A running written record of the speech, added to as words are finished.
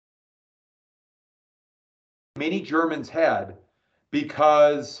many Germans had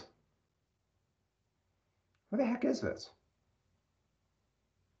because, what the heck is this?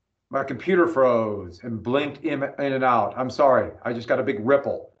 My computer froze and blinked in and out. I'm sorry. I just got a big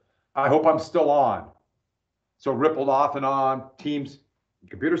ripple. I hope I'm still on. So rippled off and on. Teams,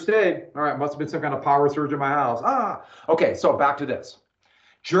 computer stayed. All right, must have been some kind of power surge in my house. Okay, so back to this.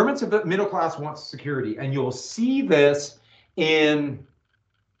 Germans, the middle class, wants security, and you'll see this in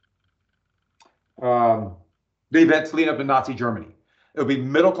the events leading up to Nazi Germany. It'll be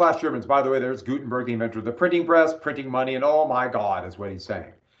middle class Germans. By the way, there's Gutenberg, the inventor of the printing press, printing money, and oh my God, is what he's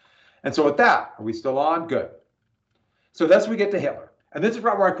saying. And so with that, are we still on? Good. So that's when we get to Hitler. And this is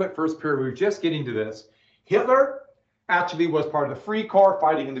right where I quit first period. We were just getting to this. Hitler actually was part of the Free Corps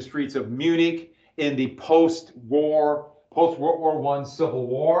fighting in the streets of Munich in the post-World War I Civil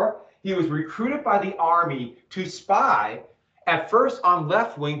War. He was recruited by the army to spy at first on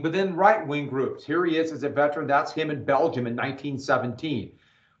left-wing, but then right-wing groups. Here he is as a veteran. That's him in Belgium in 1917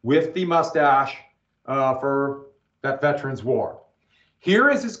 with the mustache for that Veterans War. Here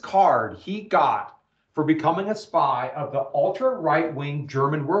is his card he got for becoming a spy of the ultra-right-wing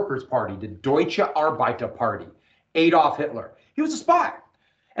German Workers' Party, the Deutsche Arbeiter Party, Adolf Hitler. He was a spy.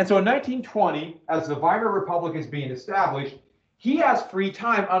 And so in 1920, as the Weimar Republic is being established, he has free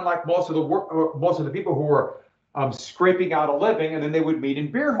time, unlike most of the people who were scraping out a living, and then they would meet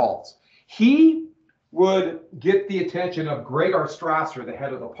in beer halls. He would get the attention of Gregor Strasser, the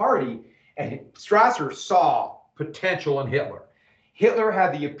head of the party, and Strasser saw potential in Hitler. Hitler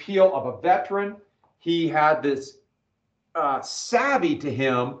had the appeal of a veteran. He had this savvy to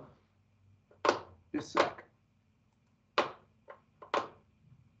him. Just a sec. I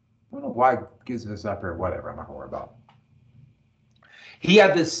don't know why it gives this up here. Whatever, I'm not going to worry about it. He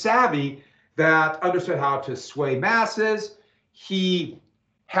had this savvy that understood how to sway masses. He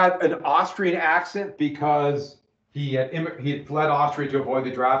had an Austrian accent because he had fled Austria to avoid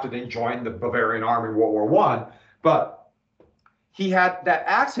the draft and then joined the Bavarian army in World War I. But he had that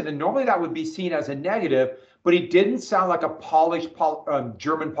accent, and normally that would be seen as a negative, but he didn't sound like a polished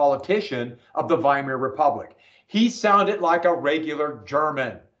German politician of the Weimar Republic. He sounded like a regular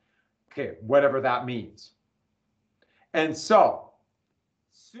German, okay, whatever that means. And so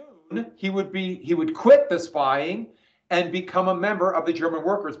soon he would quit the spying and become a member of the German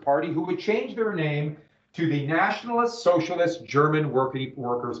Workers' Party, who would change their name to the Nationalist Socialist German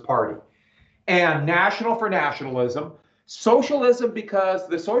Workers' Party. And national for nationalism, socialism because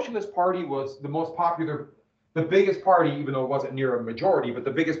the Socialist Party was the most popular, the biggest party, even though it wasn't near a majority, but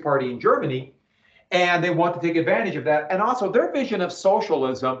the biggest party in Germany. And they want to take advantage of that. And also their vision of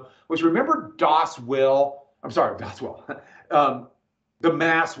socialism was, remember the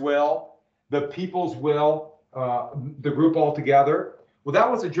mass will, the people's will, the group all together. Well, that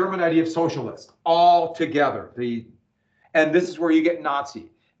was a German idea of socialist, all together. And this is where you get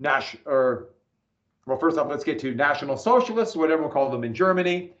Nazi. Well, first off, let's get to National Socialists, whatever we'll call them in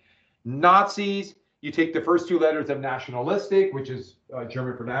Germany. Nazis, you take the first two letters of nationalistic, which is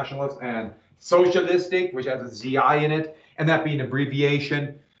German for nationalist, and socialistic, which has a ZI in it, and that being an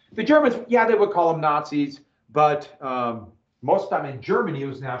abbreviation. The Germans, yeah, they would call them Nazis, but most of the time in Germany, it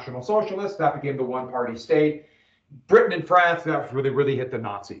was National Socialists. That became the one-party state. Britain and France, that's where they really hit the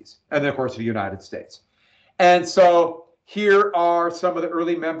Nazis. And then, of course, the United States. And so here are some of the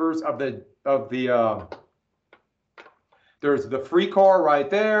early members of there's the Free Corps right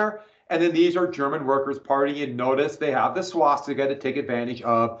there. And then these are German Workers' Party. And notice they have the swastika to take advantage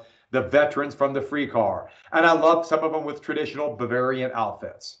of the veterans from the Free Corps. And I love some of them with traditional Bavarian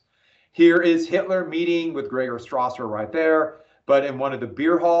outfits. Here is Hitler meeting with Gregor Strasser right there, but in one of the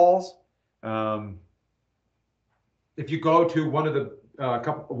beer halls. If you go to one of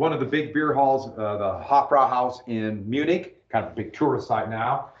the big beer halls, the Hofbrauhaus in Munich, kind of a big tourist site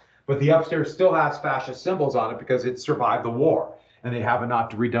now, but the upstairs still has fascist symbols on it because it survived the war, and they have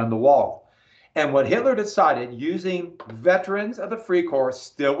not redone the wall. And what Hitler decided, using veterans of the Free Corps,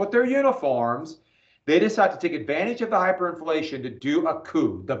 still with their uniforms, they decided to take advantage of the hyperinflation to do a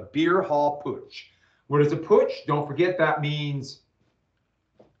coup, the beer hall putsch. What is a putsch? Don't forget that means,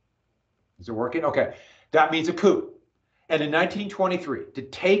 is it working? Okay, that means a coup. And in 1923, to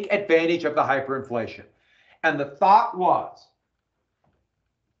take advantage of the hyperinflation. And the thought was,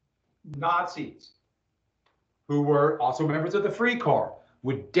 Nazis, who were also members of the Free Corps,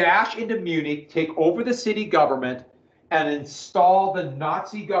 would dash into Munich, take over the city government, and install the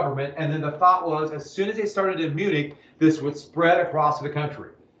Nazi government. And then the thought was, as soon as they started in Munich, this would spread across the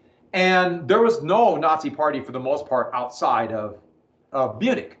country. And there was no Nazi party for the most part outside of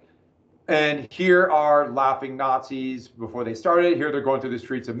Munich. And here are laughing Nazis before they started. Here they're going through the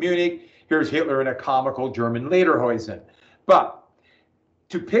streets of Munich. Here's Hitler and a comical German Lederhosen. But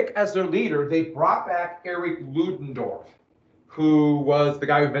to pick as their leader, they brought back Erich Ludendorff, who was the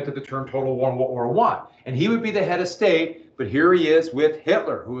guy who invented the term total war in World War I. And he would be the head of state, but here he is with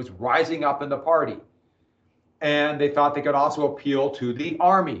Hitler, who is rising up in the party. And they thought they could also appeal to the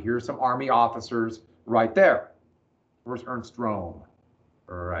army. Here's some army officers right there. Where's Ernst Röhm?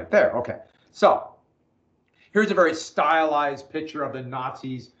 Right there. Okay. So here's a very stylized picture of the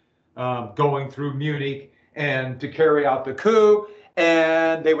Nazis going through Munich and to carry out the coup.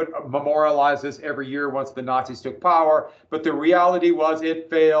 And they would memorialize this every year once the Nazis took power. But the reality was it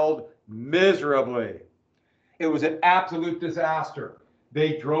failed miserably. It was an absolute disaster.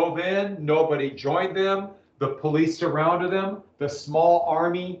 They drove in, nobody joined them. The police surrounded them. The small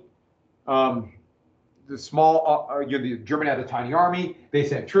army, the Germany had a tiny army. They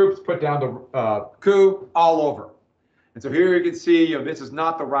sent troops, put down the coup all over. And so here you can see, this is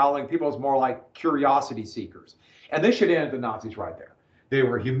not the rallying people. It's more like curiosity seekers. And this should end the Nazis right there. They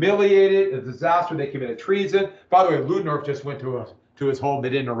were humiliated, a disaster. They committed treason. By the way, Ludendorff just went to his home. They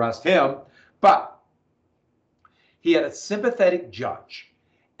didn't arrest him, but he had a sympathetic judge.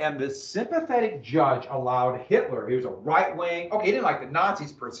 And the sympathetic judge allowed Hitler, he was a right-wing, okay, he didn't like the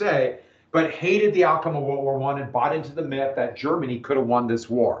Nazis per se, but hated the outcome of World War I and bought into the myth that Germany could have won this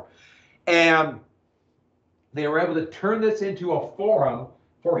war. And they were able to turn this into a forum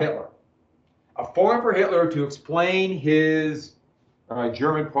for Hitler. A forum for Hitler to explain his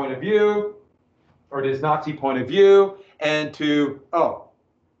German point of view, or his Nazi point of view, and to,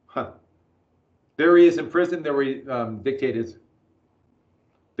 there he is in prison, there he dictated.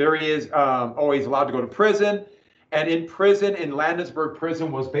 There he is, he's allowed to go to prison. And in prison, in Landesberg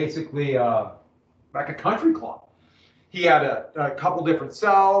prison, was basically like a country club. He had a couple different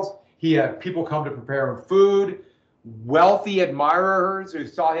cells. He had people come to prepare him food. Wealthy admirers who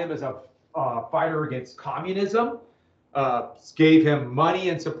saw him as a fighter against communism gave him money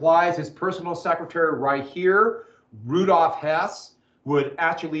and supplies. His personal secretary right here, Rudolf Hess, would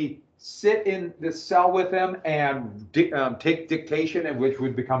actually sit in this cell with him and take dictation, and which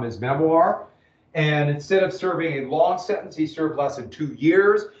would become his memoir. And instead of serving a long sentence, he served less than 2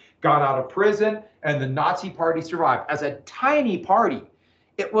 years, got out of prison, and the Nazi party survived. As a tiny party,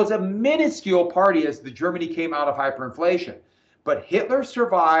 it was a minuscule party as the Germany came out of hyperinflation. But Hitler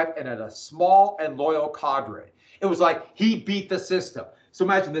survived and had a small and loyal cadre. It was like he beat the system. So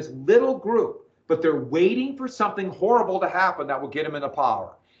imagine this little group, but they're waiting for something horrible to happen that will get him into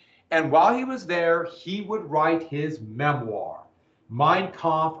power. And while he was there, he would write his memoir, Mein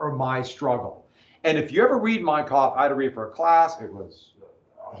Kampf or My Struggle. And if you ever read Mein Kampf, I had to read it for a class. It was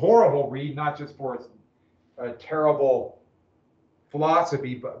a horrible read, not just for its terrible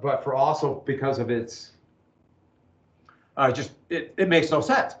philosophy, but for also because of its it makes no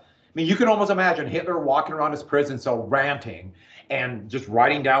sense. I mean, you can almost imagine Hitler walking around his prison cell ranting and just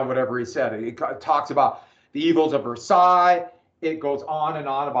writing down whatever he said. It talks about the evils of Versailles. It goes on and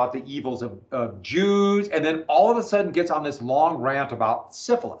on about the evils of Jews, and then all of a sudden gets on this long rant about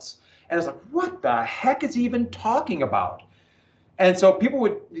syphilis. And it's like, what the heck is he even talking about? And so people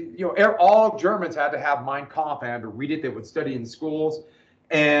would, all Germans had to have Mein Kampf and to read it. They would study in schools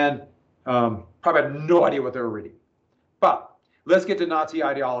and probably had no idea what they were reading. But let's get to Nazi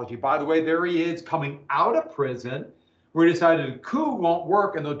ideology. By the way, there he is coming out of prison, where he decided a coup won't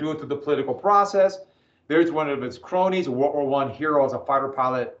work and they'll do it through the political process. There's one of his cronies, a World War I hero as a fighter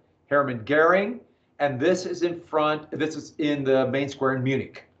pilot, Hermann Goering. And this is in the main square in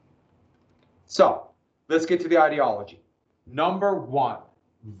Munich. So let's get to the ideology. Number one,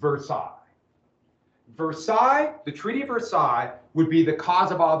 Versailles. Versailles, the Treaty of Versailles, would be the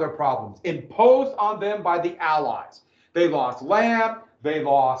cause of all their problems, imposed on them by the Allies. They lost land, they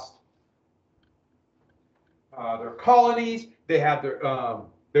lost their colonies, they had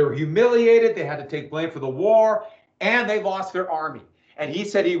they were humiliated, they had to take blame for the war, and they lost their army. And he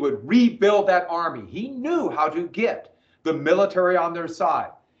said he would rebuild that army. He knew how to get the military on their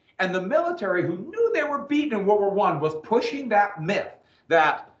side. And the military, who knew they were beaten in World War I, was pushing that myth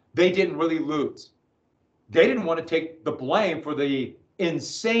that they didn't really lose. They didn't want to take the blame for the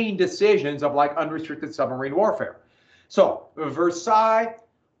insane decisions of like unrestricted submarine warfare. So Versailles,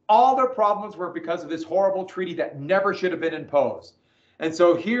 all their problems were because of this horrible treaty that never should have been imposed. And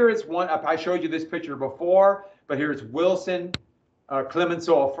so here is one, I showed you this picture before, but here's Wilson,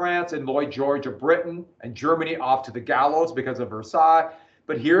 Clemenceau of France, and Lloyd George of Britain, and Germany off to the gallows because of Versailles.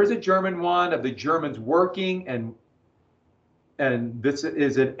 But here's a German one of the Germans working, and this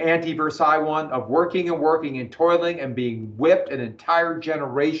is an anti-Versailles one of working and toiling and being whipped, an entire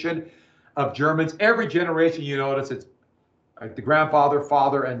generation of Germans. Every generation, you notice it's like the grandfather,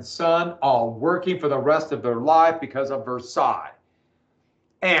 father, and son all working for the rest of their life because of Versailles.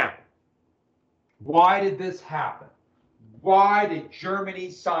 And why did this happen? Why did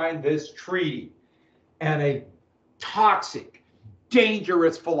Germany sign this treaty? And a toxic,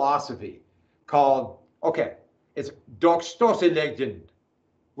 dangerous philosophy called, okay, it's Doxtoselegen,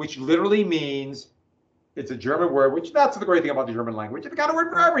 which literally means, it's a German word, which that's the great thing about the German language. It's got a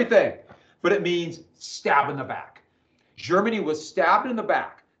word for everything, but it means stab in the back. Germany was stabbed in the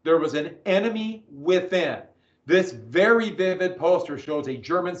back. There was an enemy within. This very vivid poster shows a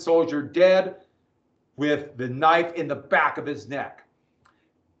German soldier dead with the knife in the back of his neck.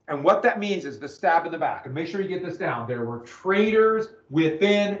 And what that means is the stab in the back. And make sure you get this down. There were traitors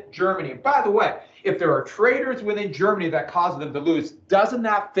within Germany. And by the way, if there are traitors within Germany that caused them to lose, doesn't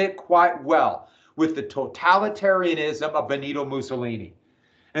that fit quite well with the totalitarianism of Benito Mussolini?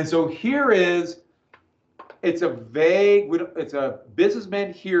 And so here is, it's a vague, it's a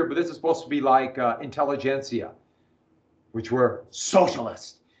businessman here, but this is supposed to be like intelligentsia, which were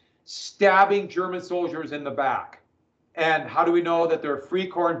socialists, stabbing German soldiers in the back. And how do we know that they're Free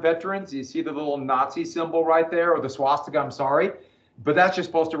Corps veterans? You see the little Nazi symbol right there, or the swastika, I'm sorry. But that's just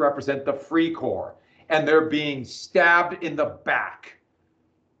supposed to represent the Free Corps. And they're being stabbed in the back.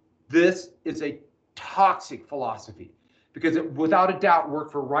 This is a toxic philosophy because it, without a doubt,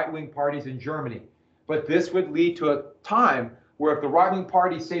 worked for right-wing parties in Germany. But this would lead to a time where if the right-wing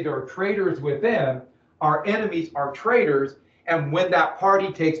parties say there are traitors within, our enemies are traitors, and when that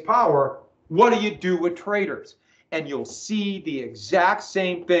party takes power, what do you do with traitors? And you'll see the exact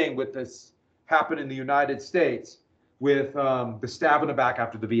same thing with this happen in the United States with the stab in the back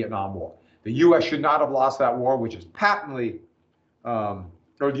after the Vietnam War. The U.S. should not have lost that war, which is patently, or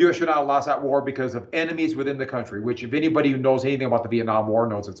the U.S. should not have lost that war because of enemies within the country, which if anybody who knows anything about the Vietnam War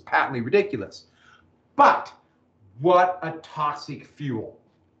knows it's patently ridiculous. But what a toxic fuel.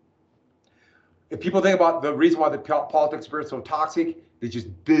 If people think about the reason why the politics is so toxic, it just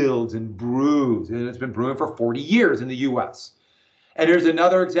builds and brews, and it's been brewing for 40 years in the U.S. And here's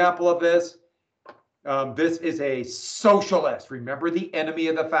another example of this. This is a socialist. Remember the enemy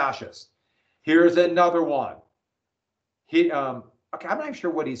of the fascists. Here's another one. Okay, I'm not even sure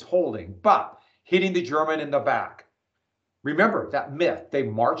what he's holding, but hitting the German in the back. Remember that myth. They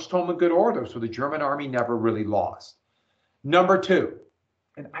marched home in good order, so the German army never really lost. Number two,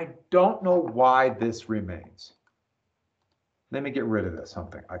 and I don't know why this remains. Let me get rid of this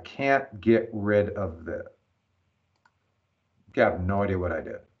something. I can't get rid of this. I have no idea what I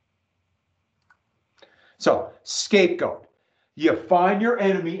did. So, scapegoat. You find your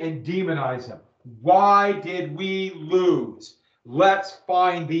enemy and demonize him. Why did we lose? Let's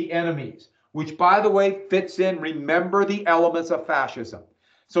find the enemies, which, by the way, fits in, remember the elements of fascism.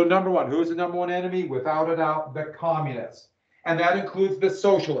 So, number one, who's the number one enemy? Without a doubt, the communists. And that includes the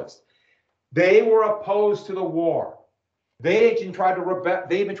socialists. They were opposed to the war. They even tried to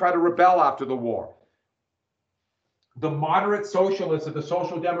rebel after the war. The moderate socialists of the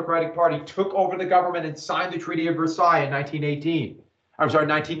Social Democratic Party took over the government and signed the Treaty of Versailles in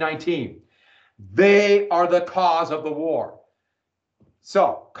 1919. They are the cause of the war.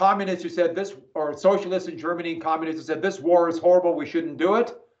 So, communists who said this, or socialists in Germany and communists who said this war is horrible, we shouldn't do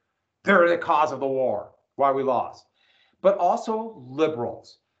it, they're the cause of the war, why we lost. But also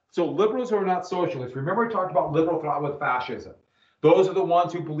liberals. So liberals who are not socialists, remember we talked about liberal thought with fascism. Those are the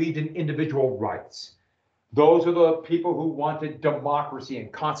ones who believed in individual rights. Those are the people who wanted democracy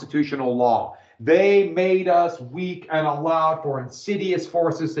and constitutional law. They made us weak and allowed for insidious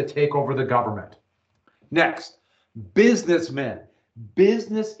forces to take over the government. Next, businessmen,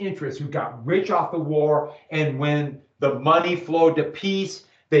 business interests who got rich off the war, and when the money flowed to peace,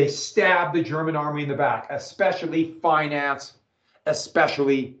 they stabbed the German army in the back, especially finance,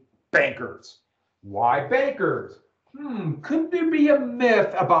 especially bankers. Why bankers? Could there be a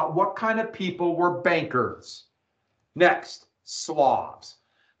myth about what kind of people were bankers? Next, Slavs.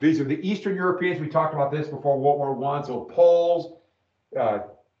 These are the Eastern Europeans. We talked about this before World War I. So Poles,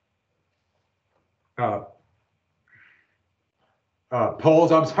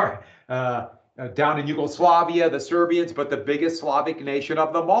 down in Yugoslavia, the Serbians, but the biggest Slavic nation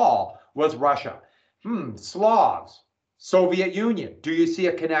of them all was Russia. Slavs, Soviet Union. Do you see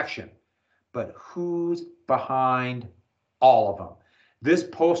a connection? But who's behind all of them? This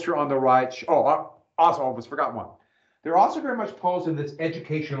poster on the right, also, I almost forgot one. They're also very much posed in this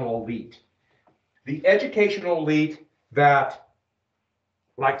educational elite. The educational elite that,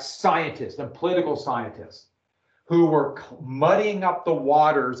 like scientists and political scientists, who were muddying up the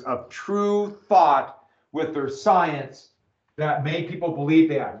waters of true thought with their science that made people believe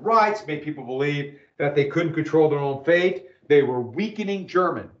they had rights, made people believe that they couldn't control their own fate. They were weakening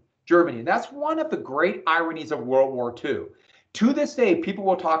Germany. And that's one of the great ironies of World War II. To this day, people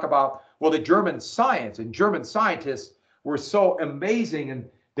will talk about, well, the German science and German scientists were so amazing and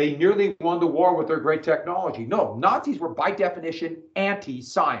they nearly won the war with their great technology. No, Nazis were by definition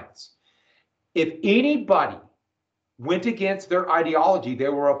anti-science. If anybody went against their ideology, they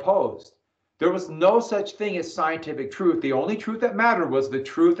were opposed. There was no such thing as scientific truth. The only truth that mattered was the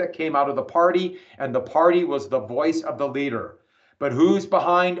truth that came out of the party, and the party was the voice of the leader. But who's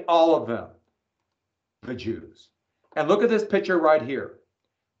behind all of them? The Jews. And look at this picture right here.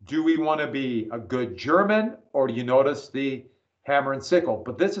 Do we want to be a good German, or do you notice the hammer and sickle?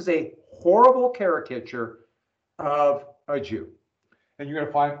 But this is a horrible caricature of a Jew. And you're going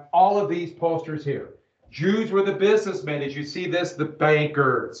to find all of these posters here. Jews were the businessmen. As you see this, the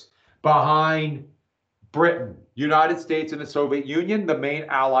bankers behind Britain, United States, and the Soviet Union, the main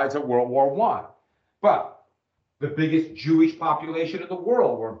allies of World War I. But the biggest Jewish population in the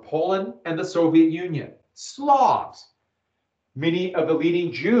world were in Poland and the Soviet Union. Slavs. Many of the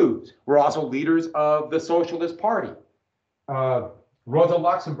leading Jews were also leaders of the Socialist Party. Rosa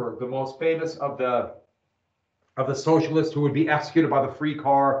Luxemburg, the most famous of the socialists who would be executed by the free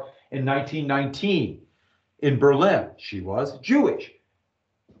car in 1919 in Berlin, she was Jewish.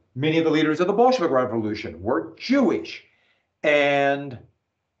 Many of the leaders of the Bolshevik Revolution were Jewish. And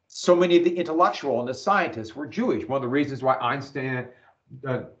so many of the intellectuals and the scientists were Jewish. One of the reasons why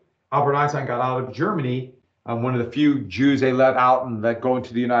Albert Einstein got out of Germany, one of the few Jews they let out and let go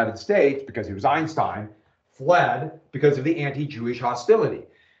into the United States, because he was Einstein, fled because of the anti-Jewish hostility.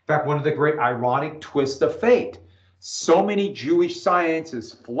 In fact, one of the great ironic twists of fate, so many Jewish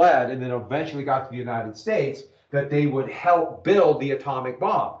scientists fled and then eventually got to the United States that they would help build the atomic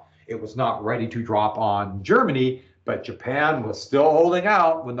bomb. It was not ready to drop on Germany, but Japan was still holding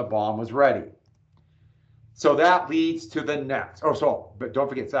out when the bomb was ready. So that leads to the next. But don't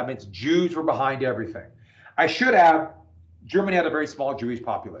forget, so that means Jews were behind everything. I should add, Germany had a very small Jewish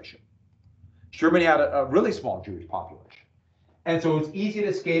population. Germany had a really small Jewish population. And so it's easy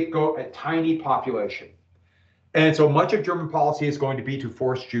to scapegoat a tiny population. And so much of German policy is going to be to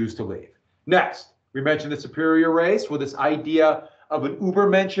force Jews to leave. Next, we mentioned the superior race with this idea of an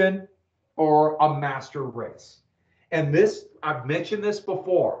Übermenschen or a master race. And this, I've mentioned this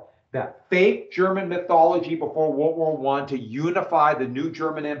before, that fake German mythology before World War I to unify the new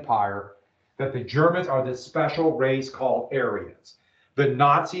German Empire, that the Germans are this special race called Aryans. The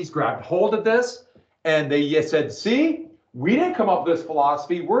Nazis grabbed hold of this and they said, see, we didn't come up with this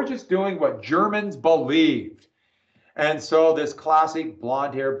philosophy. We're just doing what Germans believed. And so this classic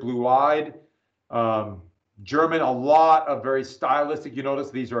blonde-haired, blue-eyed German, a lot of very stylistic, you notice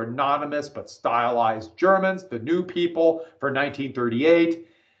these are anonymous but stylized Germans, the new people for 1938.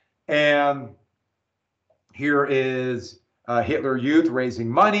 And here is Hitler Youth raising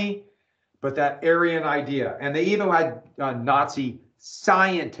money, but that Aryan idea. And they even had Nazi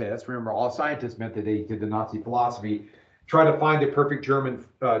scientists, remember all scientists meant that they did the Nazi philosophy, try to find the perfect German,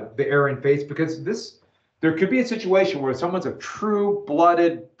 the Aryan face, because there could be a situation where someone's a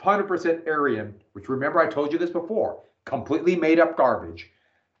true-blooded, 100% Aryan, which remember I told you this before, completely made up garbage,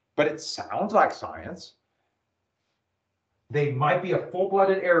 but it sounds like science. They might be a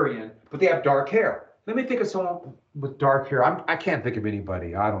full-blooded Aryan, but they have dark hair. Let me think of someone with dark hair. I can't think of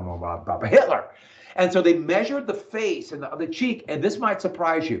anybody. I don't know about Hitler. And so they measured the face and the cheek, and this might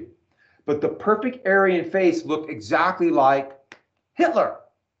surprise you, but the perfect Aryan face looked exactly like Hitler.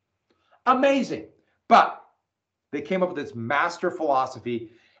 Amazing. But they came up with this master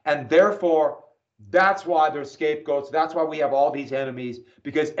philosophy, and therefore, that's why they're scapegoats. That's why we have all these enemies,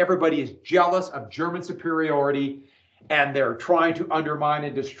 because everybody is jealous of German superiority, and they're trying to undermine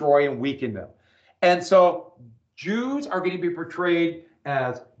and destroy and weaken them. And so Jews are going to be portrayed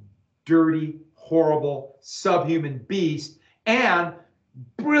as dirty, horrible, subhuman beasts, and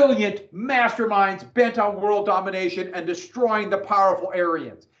brilliant masterminds bent on world domination and destroying the powerful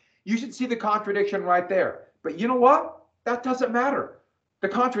Aryans. You should see the contradiction right there. But you know what? That doesn't matter. The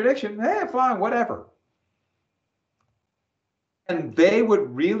contradiction, fine, whatever. And they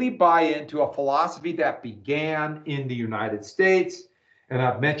would really buy into a philosophy that began in the United States, and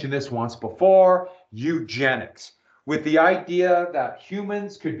I've mentioned this once before, eugenics, with the idea that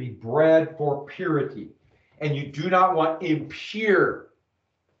humans could be bred for purity, and you do not want impure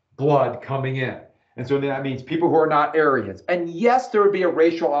blood coming in. And so that means people who are not Aryans. And yes, there would be a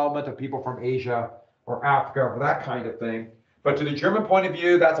racial element of people from Asia or Africa or that kind of thing. But to the German point of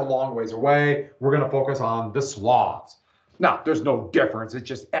view, that's a long ways away. We're going to focus on the Slavs. Now, there's no difference. It's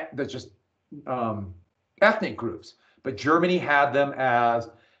just ethnic groups. But Germany had them as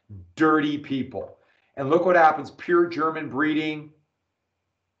dirty people. And look what happens, pure German breeding,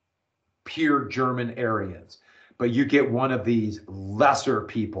 pure German Aryans. But you get one of these lesser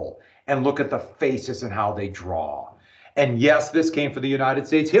people, and look at the faces and how they draw. And yes, this came from the United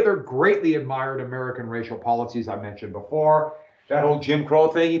States. Hitler greatly admired American racial policies I mentioned before. That whole Jim Crow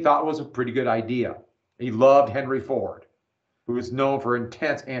thing he thought was a pretty good idea. He loved Henry Ford, who was known for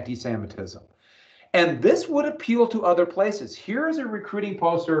intense anti-Semitism. And this would appeal to other places. Here is a recruiting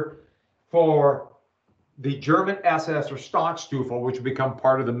poster for the German SS or Staatsstufe, which would become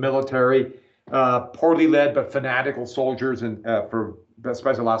part of the military, poorly led but fanatical soldiers for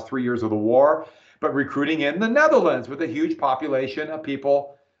especially the last 3 years of the war, but recruiting in the Netherlands with a huge population of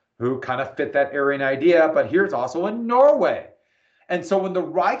people who kind of fit that Aryan idea. But here's also in Norway. And so when the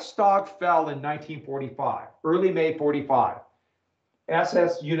Reichstag fell in 1945, early May 45,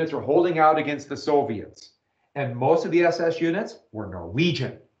 SS units were holding out against the Soviets. And most of the SS units were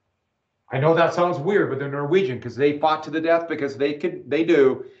Norwegian. I know that sounds weird, but they're Norwegian because they fought to the death because they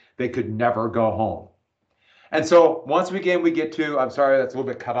knew they could never go home. And so once again, we get to, I'm sorry, that's a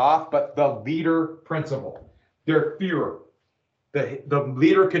little bit cut off, but the leader principle, their Führer. The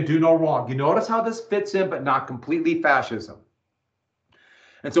leader can do no wrong. You notice how this fits in, but not completely fascism.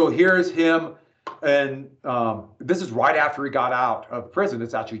 And so here's him, and this is right after he got out of prison.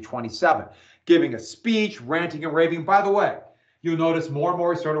 It's actually 27, giving a speech, ranting and raving. By the way, you'll notice more and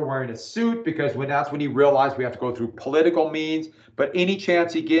more he started wearing a suit because that's when he realized we have to go through political means. But any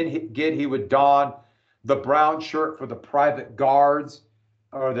chance he get, he would don the brown shirt for the private guards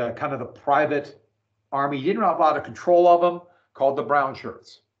or the kind of the private army. He didn't have a lot of control of them, called the brown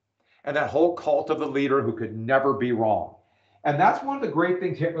shirts. And that whole cult of the leader who could never be wrong. And that's one of the great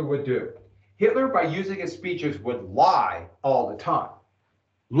things Hitler would do. Hitler, by using his speeches, would lie all the time.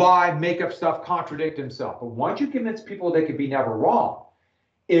 Lie, make up stuff, contradict himself. But once you convince people they could be never wrong,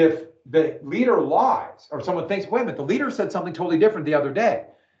 if the leader lies or someone thinks, wait a minute, the leader said something totally different the other day,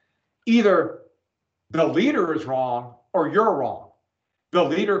 either the leader is wrong or you're wrong. The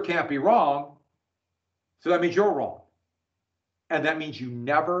leader can't be wrong, so that means you're wrong. And that means you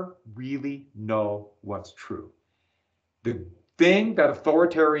never really know what's true. The thing that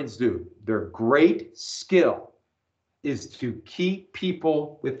authoritarians do, their great skill, is to keep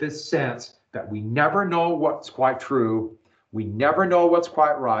people with this sense that we never know what's quite true, we never know what's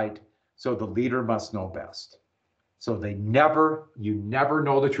quite right, so the leader must know best. So you never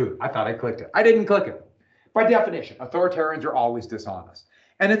know the truth. I thought I clicked it. I didn't click it. By definition, authoritarians are always dishonest.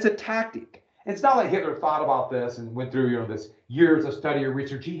 And it's a tactic. It's not like Hitler thought about this and went through, this years of study or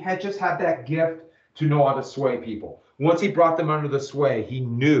research. He had just had that gift to know how to sway people. Once he brought them under the sway, he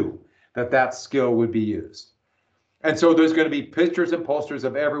knew that skill would be used. And so there's going to be pictures and posters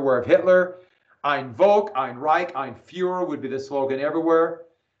of everywhere of Hitler. Ein Volk, ein Reich, ein Führer would be the slogan everywhere.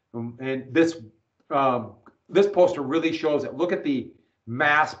 And this poster really shows it. Look at the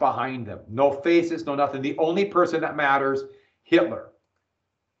mass behind them. No faces, no nothing. The only person that matters, Hitler.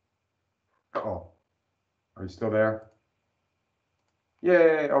 Uh-oh. Are you still there?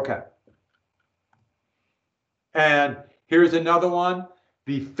 Yay, okay. And here's another one.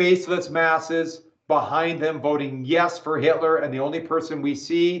 The faceless masses behind them voting yes for Hitler, and the only person we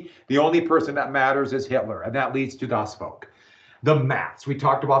see, the only person that matters is Hitler, and that leads to Das Volk. The mass, we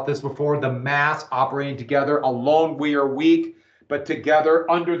talked about this before, the mass operating together. Alone we are weak, but together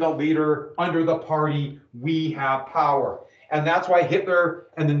under the leader, under the party, we have power. And that's why Hitler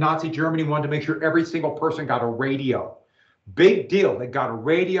and the Nazi Germany wanted to make sure every single person got a radio. Big deal, they got a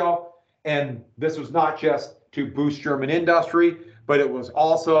radio, and this was not just to boost German industry, but it was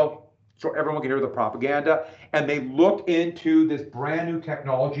also so everyone could hear the propaganda. And they looked into this brand new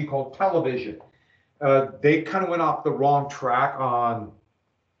technology called television. They kind of went off the wrong track on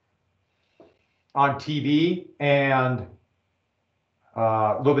TV, and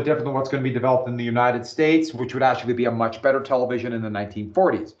a little bit different than what's going to be developed in the United States, which would actually be a much better television in the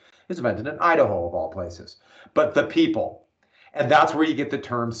 1940s. It's invented in Idaho, of all places. But the people, and that's where you get the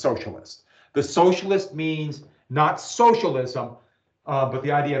term socialist. The socialist means not socialism, but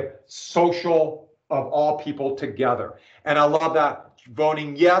the idea of social of all people together. And I love that,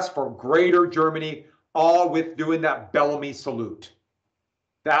 voting yes for greater Germany, all with doing that Bellamy salute.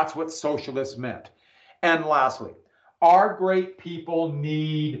 That's what socialists meant. And lastly, our great people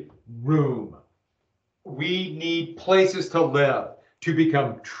need room. We need places to live to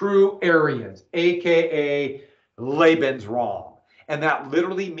become true Aryans, aka Lebensraum. And that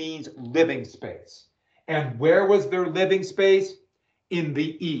literally means living space. And where was their living space? In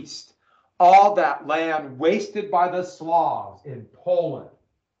the East. All that land wasted by the Slavs in Poland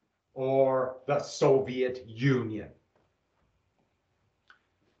or the Soviet Union.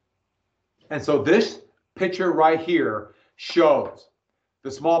 And so this picture right here shows the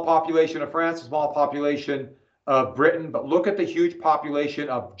small population of France, the small population of Britain, but look at the huge population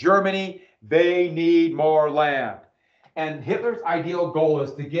of Germany. They need more land. And Hitler's ideal goal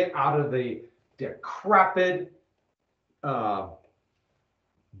is to get out of the decrepit,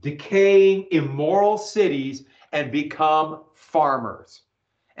 decaying, immoral cities and become farmers.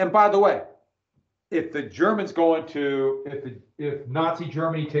 And by the way, if the Germans go into, if Nazi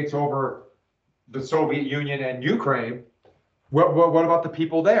Germany takes over the Soviet Union and Ukraine, what about the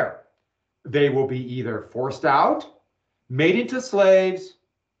people there? They will be either forced out, made into slaves,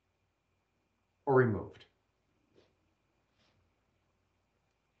 or removed.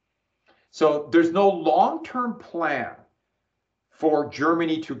 So there's no long-term plan for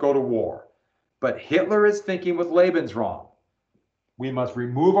Germany to go to war. But Hitler is thinking with Lebensraum. We must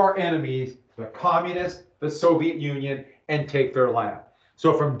remove our enemies, the communists, the Soviet Union, and take their land.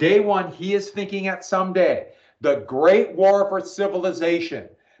 So from day one, he is thinking at someday, the great war for civilization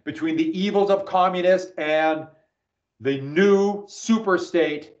between the evils of communists and the new super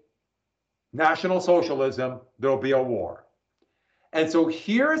state, National Socialism, there'll be a war. And so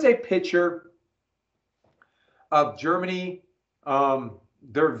here's a picture of Germany,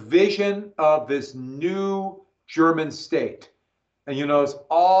 their vision of this new German state. And you notice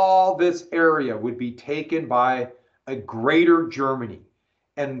all this area would be taken by a greater Germany.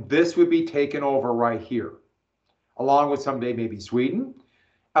 And this would be taken over right here, along with someday maybe Sweden.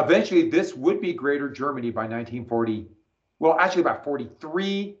 Eventually, this would be greater Germany by 1940. Well, actually about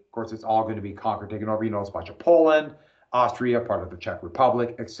 43. Of course, it's all going to be conquered, taken over. You know, it's a bunch of Poland, Austria, part of the Czech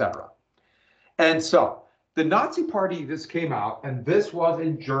Republic, etc. And so the Nazi Party, this came out, and this was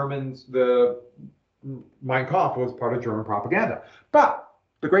in Germans, the Mein Kampf was part of German propaganda. But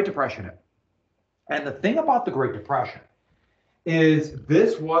the Great Depression hit. And the thing about the Great Depression is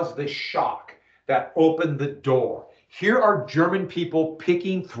this was the shock that opened the door. Here are German people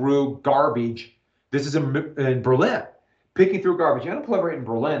picking through garbage. This is in Berlin, picking through garbage. The unemployment rate in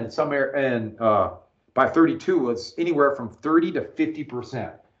Berlin, somewhere in by 32, was anywhere from 30 to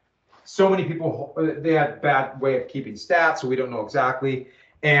 50%. So many people, they had a bad way of keeping stats, so we don't know exactly.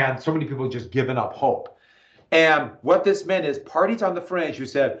 And so many people just given up hope. And what this meant is parties on the fringe who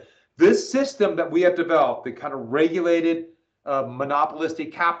said, this system that we have developed, the kind of regulated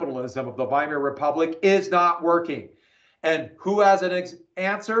monopolistic capitalism of the Weimar Republic, is not working. And who has an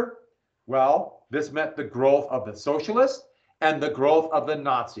answer? Well, this meant the growth of the socialists and the growth of the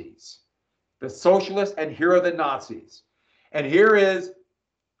Nazis. The socialists, and here are the Nazis. And here is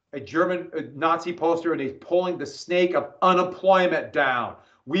a German Nazi poster, and he's pulling the snake of unemployment down.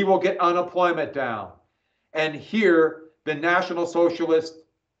 We will get unemployment down. And here, the National Socialist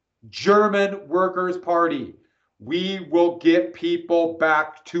German Workers' Party. We will get people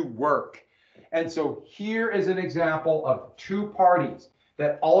back to work. And so here is an example of two parties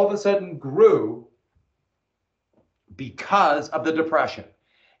that all of a sudden grew because of the Depression.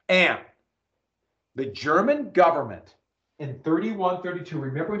 And the German government in 31, 32,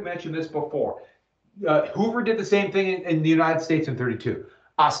 remember we mentioned this before, Hoover did the same thing in the United States in 32,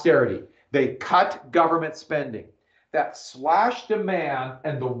 austerity. They cut government spending. That slashed demand,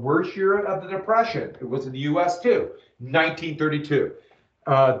 and the worst year of the Depression, it was in the US too, 1932.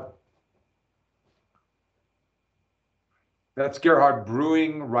 That's Gerhard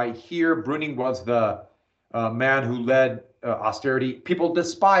Brüning right here. Brüning was the man who led austerity. People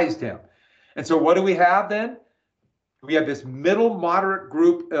despised him. And so what do we have then? We have this middle moderate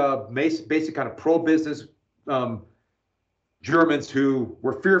group of basic kind of pro-business Germans who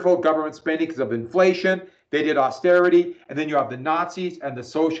were fearful of government spending because of inflation. They did austerity. And then you have the Nazis and the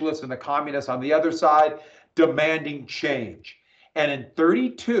socialists and the communists on the other side demanding change. And in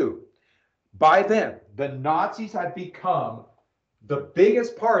 32, by then, the Nazis had become the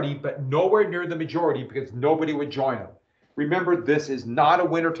biggest party, but nowhere near the majority because nobody would join them. Remember, this is not a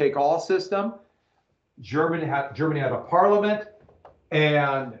winner-take-all system. Germany had a parliament,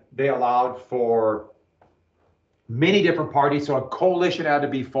 and they allowed for many different parties, so a coalition had to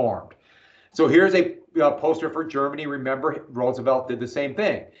be formed. So here's a poster for Germany. Remember, Roosevelt did the same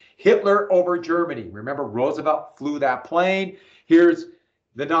thing. Hitler over Germany. Remember, Roosevelt flew that plane. Here's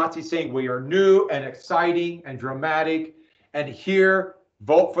the Nazis saying, we are new and exciting and dramatic. And here,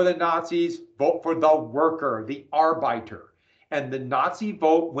 vote for the Nazis, vote for the worker, the Arbeiter. And the Nazi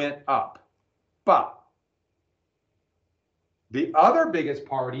vote went up. But the other biggest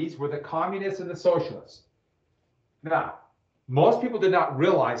parties were the communists and the socialists. Now, most people did not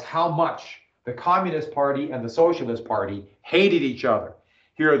realize how much the Communist Party and the Socialist Party hated each other.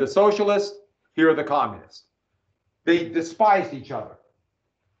 Here are the socialists, here are the communists. They despised each other.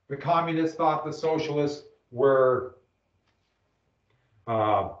 The communists thought the socialists were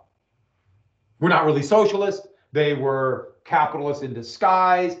not really socialist. They were capitalists in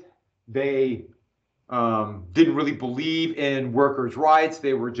disguise. They didn't really believe in workers' rights.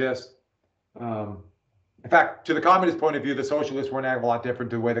 They were just, in fact, to the communist point of view, the socialists were a lot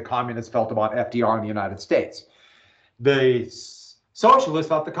different to the way the communists felt about FDR in the United States. The socialists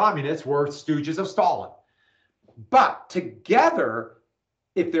thought the communists were stooges of Stalin. But together,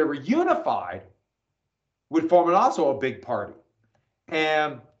 if they were unified, would form also a big party.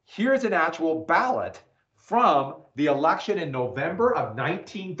 And here's an actual ballot from the election in November of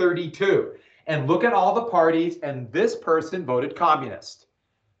 1932. And look at all the parties, and this person voted communist.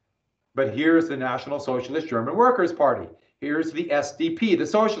 But here's the National Socialist German Workers' Party. Here's the SDP, the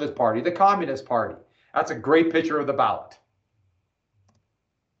Socialist Party, the Communist Party. That's a great picture of the ballot.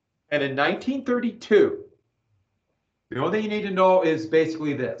 And in 1932, the only thing you need to know is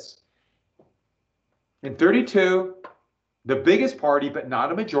basically this. In 32, the biggest party, but not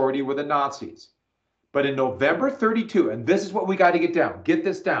a majority, were the Nazis. But in November 32, and this is what we got to get down, get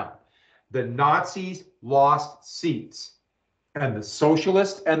this down. The Nazis lost seats, and the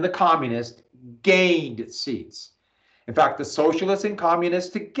socialists and the communists gained seats. In fact, the socialists and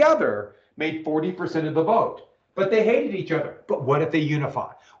communists together made 40% of the vote, but they hated each other. But what if they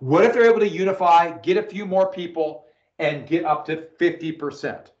unify? What if they're able to unify, get a few more people, and get up to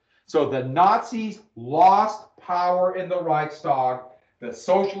 50%? So the Nazis lost power in the Reichstag. The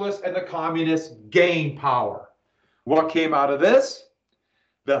socialists and the communists gained power. What came out of this?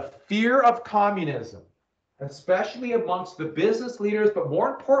 The fear of communism, especially amongst the business leaders, but more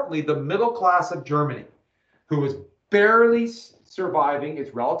importantly, the middle class of Germany, who was barely surviving.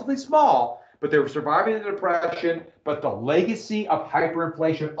 It's relatively small, but they were surviving the Depression, but the legacy of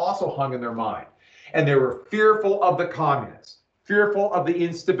hyperinflation also hung in their mind. And they were fearful of the communists, fearful of the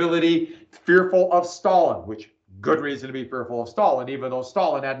instability, fearful of Stalin, which good reason to be fearful of Stalin, even though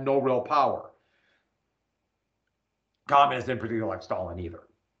Stalin had no real power. Communists didn't particularly like Stalin either.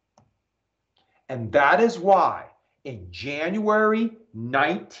 And that is why in January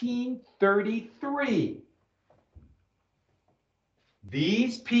 1933,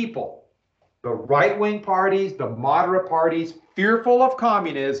 these people, the right-wing parties, the moderate parties, fearful of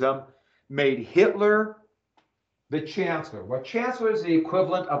communism, made Hitler the chancellor. What chancellor is the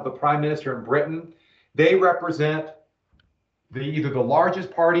equivalent of the prime minister in Britain. They represent either the largest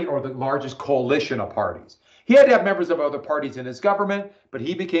party or the largest coalition of parties. He had to have members of other parties in his government, but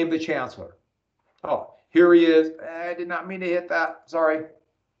he became the chancellor. Oh, here he is. I did not mean to hit that. Sorry.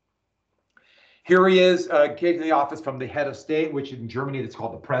 Here he is taking the office from the head of state, which in Germany it's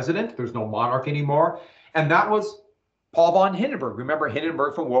called the president. There's no monarch anymore. And that was Paul von Hindenburg. Remember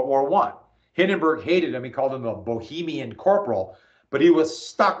Hindenburg from World War I. Hindenburg hated him. He called him a Bohemian corporal, but he was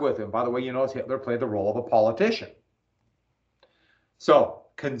stuck with him. By the way, you know, Hitler played the role of a politician. So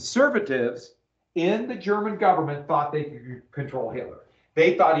conservatives in the German government thought they could control Hitler.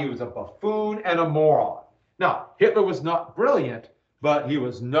 They thought he was a buffoon and a moron. Now, Hitler was not brilliant, but he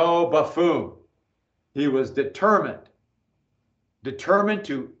was no buffoon. He was determined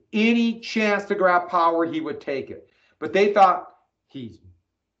to any chance to grab power, he would take it. But they thought he's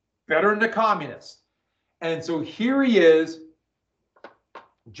better than the communists. And so here he is,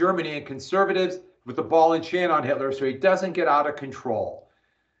 Germany and conservatives with the ball and chain on Hitler so he doesn't get out of control.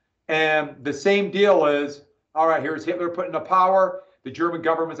 And the same deal is, all right, here's Hitler put into power. The German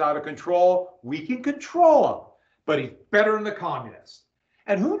government's out of control. We can control him, but he's better than the communists.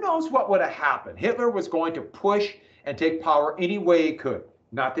 And who knows what would have happened? Hitler was going to push and take power any way he could.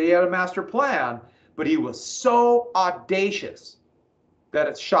 Not that he had a master plan, but he was so audacious that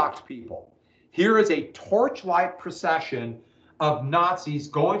it shocked people. Here is a torchlight procession of Nazis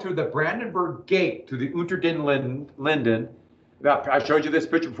going through the Brandenburg Gate to the Unter den Linden. I showed you this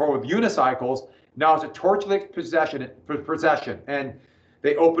picture before with unicycles. Now it's a torchlight procession, and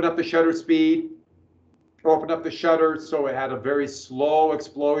they open up the shutter speed, open up the shutter so it had a very slow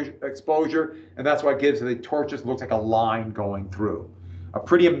exposure, and that's why it gives the torches looks like a line going through. A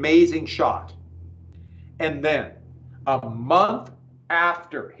pretty amazing shot. And then a month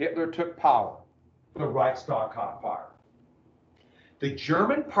after Hitler took power, the Reichstag caught fire. The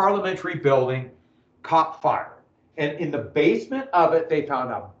German parliamentary building caught fire. And in the basement of it, they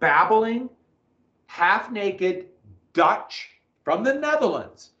found a babbling, half-naked Dutch from the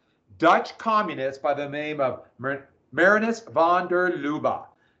Netherlands, Dutch communist by the name of Marinus van der Lubbe.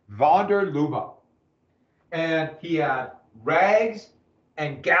 Van der Lubbe. And he had rags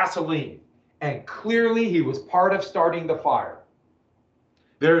and gasoline. And clearly he was part of starting the fire.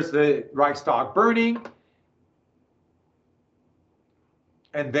 There's the Reichstag burning.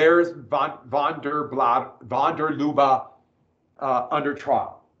 And there's von der Lubbe under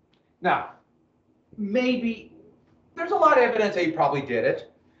trial. Now, maybe there's a lot of evidence that he probably did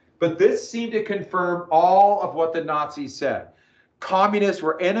it, but this seemed to confirm all of what the Nazis said. Communists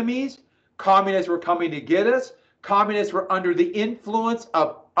were enemies. Communists were coming to get us. Communists were under the influence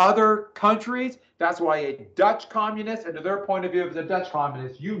of other countries. That's why a Dutch communist, and to their point of view, as a Dutch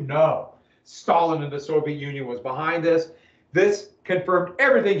communist, you know Stalin and the Soviet Union was behind this. This confirmed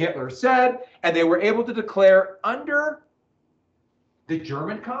everything Hitler said, and they were able to declare under the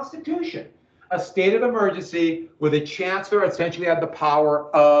German Constitution a state of emergency where the chancellor essentially had the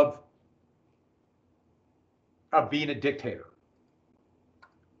power of being a dictator.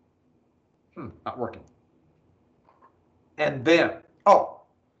 Not working. And then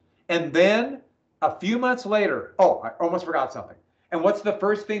a few months later, I almost forgot something. And what's the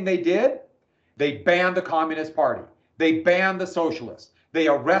first thing they did? They banned the Communist Party. They banned the socialists. They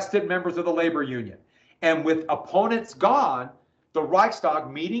arrested members of the labor union. And with opponents gone, the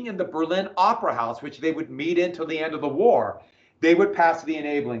Reichstag meeting in the Berlin Opera House, which they would meet in till the end of the war, they would pass the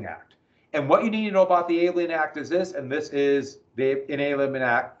Enabling Act. And what you need to know about the Enabling Act is this, and this is the Enabling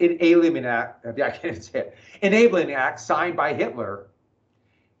Act, I can't say it, Enabling Act signed by Hitler.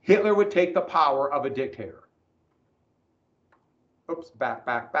 Hitler would take the power of a dictator. Oops, back.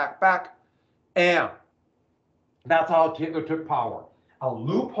 And that's how Hitler took power. A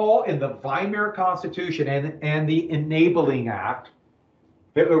loophole in the Weimar Constitution and the Enabling Act,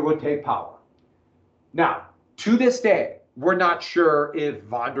 Hitler would take power. Now, to this day, we're not sure if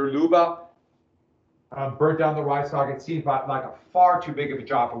von der Lubbe burnt down the Reichstag. It seems like a far too big of a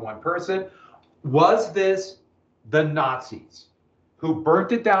job for one person. Was this the Nazis who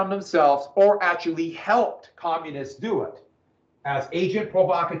burnt it down themselves or actually helped communists do it as agent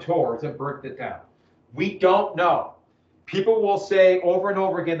provocateurs and burnt it down? We don't know. People will say over and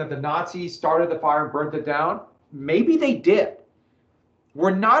over again that the Nazis started the fire and burnt it down. Maybe they did.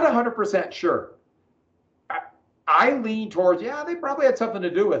 We're not 100% sure. I lean towards, yeah, they probably had something to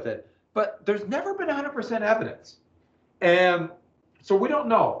do with it, but there's never been 100% evidence. And so we don't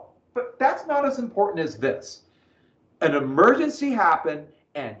know. But that's not as important as this. An emergency happened,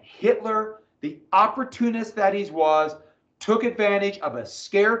 and Hitler, the opportunist that he was, took advantage of a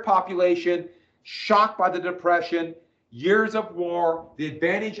scared population, shocked by the Depression, years of war, the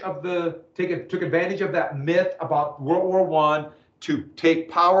advantage of took advantage of that myth about World War I to take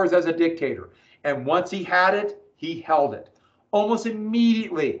powers as a dictator. And once he had it, he held it. Almost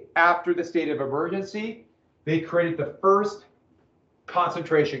immediately after the state of emergency, they created the first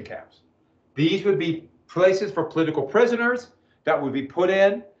concentration camps. These would be places for political prisoners that would be put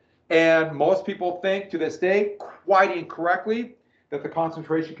in. And most people think to this day, quite incorrectly, that the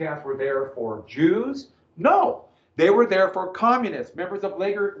concentration camps were there for Jews. No, they were there for communists, members of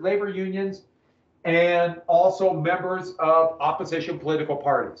labor unions, and also members of opposition political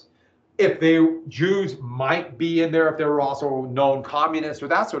parties. If Jews might be in there, if they were also known communists or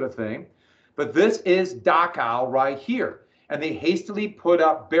that sort of thing. But this is Dachau right here. And they hastily put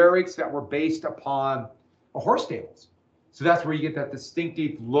up barracks that were based upon horse stables. So that's where you get that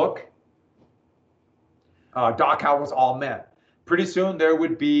distinctive look. Dachau was all men. Pretty soon there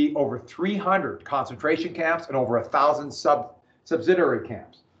would be over 300 concentration camps and over 1,000 subsidiary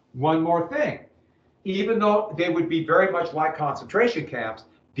camps. One more thing, even though they would be very much like concentration camps,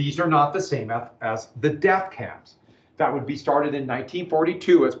 these are not the same as the death camps. That would be started in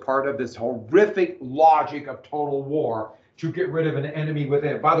 1942 as part of this horrific logic of total war to get rid of an enemy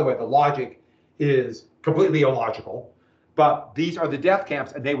within. By the way, the logic is completely illogical, but these are the death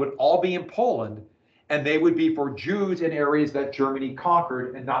camps, and they would all be in Poland, and they would be for Jews in areas that Germany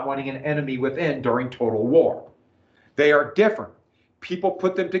conquered and not wanting an enemy within during total war. They are different. People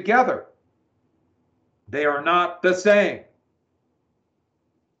put them together. They are not the same.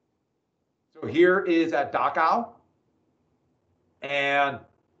 So here is at Dachau, and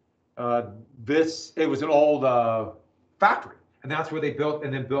it was an old factory, and that's where they built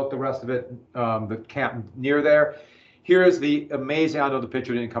the rest of it, the camp near there. Here is the amazing, I know the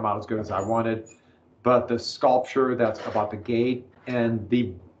picture didn't come out as good as I wanted, but the sculpture that's about the gate, and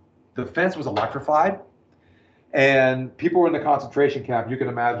the fence was electrified, and people were in the concentration camp. You can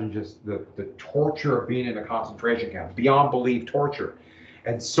imagine just the torture of being in a concentration camp, beyond belief torture.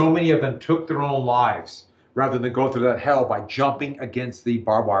 And so many of them took their own lives rather than go through that hell by jumping against the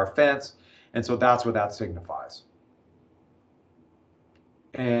barbed wire fence. And so that's what that signifies.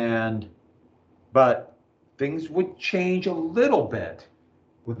 But things would change a little bit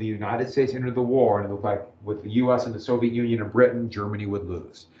when the United States entered the war, and it looked like with the US and the Soviet Union and Britain, Germany would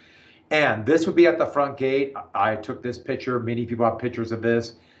lose. And this would be at the front gate. I took this picture. Many people have pictures of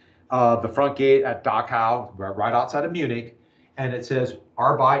this. The front gate at Dachau, right outside of Munich. And it says,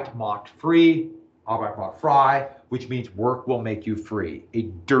 Arbeit macht frei, Arbeit macht frei, which means work will make you free. A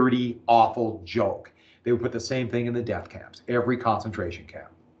dirty, awful joke. They would put the same thing in the death camps, every concentration camp.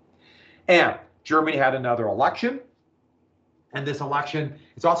 And Germany had another election. And this election,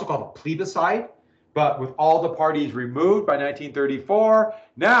 it's also called a plebiscite. But with all the parties removed by 1934,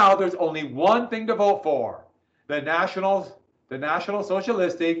 now there's only one thing to vote for: the National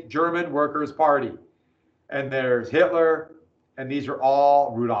Socialistic German Workers' Party. And there's Hitler, and these are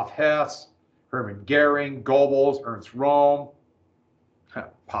all Rudolf Hess, Hermann Goering, Goebbels, Ernst Röhm.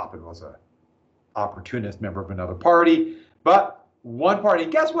 Papen was an opportunist member of another party, but one party.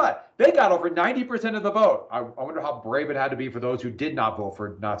 And guess what? They got over 90% of the vote. I wonder how brave it had to be for those who did not vote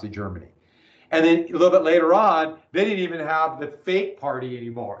for Nazi Germany. And then a little bit later on, they didn't even have the fake party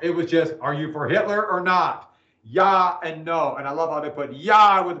anymore. It was just, are you for Hitler or not? Yeah and no. And I love how they put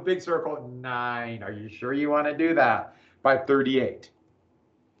yeah with a big circle, 9. Are you sure you want to do that? By 38.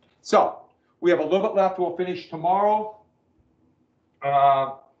 So we have a little bit left. We'll finish tomorrow.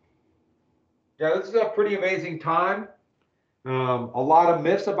 Yeah, this is a pretty amazing time. A lot of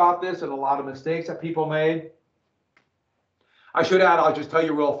myths about this and a lot of mistakes that people made. I should add, I'll just tell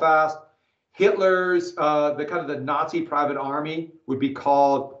you real fast, Hitler's, the Nazi private army would be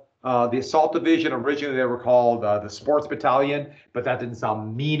called the Assault Division. Originally, they were called the Sports Battalion, but that didn't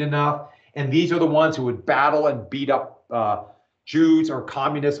sound mean enough. And these are the ones who would battle and beat up Jews or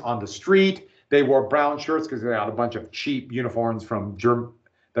communists on the street. They wore brown shirts because they had a bunch of cheap uniforms from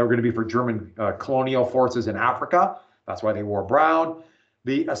that were going to be for German colonial forces in Africa. That's why they wore brown.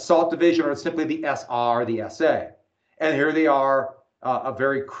 The Assault Division, or simply the SR, the SA. And here they are, a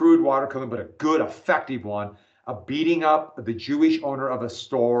very crude watercolor, but a good, effective one, beating up the Jewish owner of a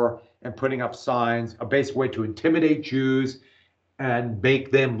store and putting up signs, a basic way to intimidate Jews and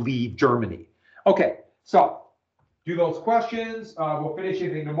make them leave Germany. Okay, so do those questions. We'll finish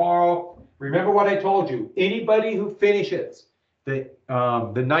anything tomorrow. Remember what I told you. Anybody who finishes the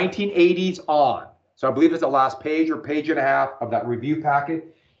 1980s on, so I believe it's the last page or page and a half of that review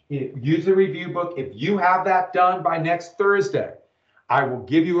packet, use the review book. If you have that done by next Thursday, I will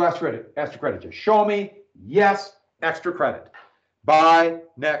give you extra credit. Just show me, yes, extra credit by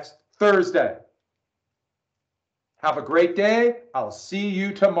next Thursday. Have a great day. I'll see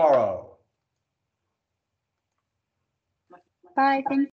you tomorrow. Bye. Thank you.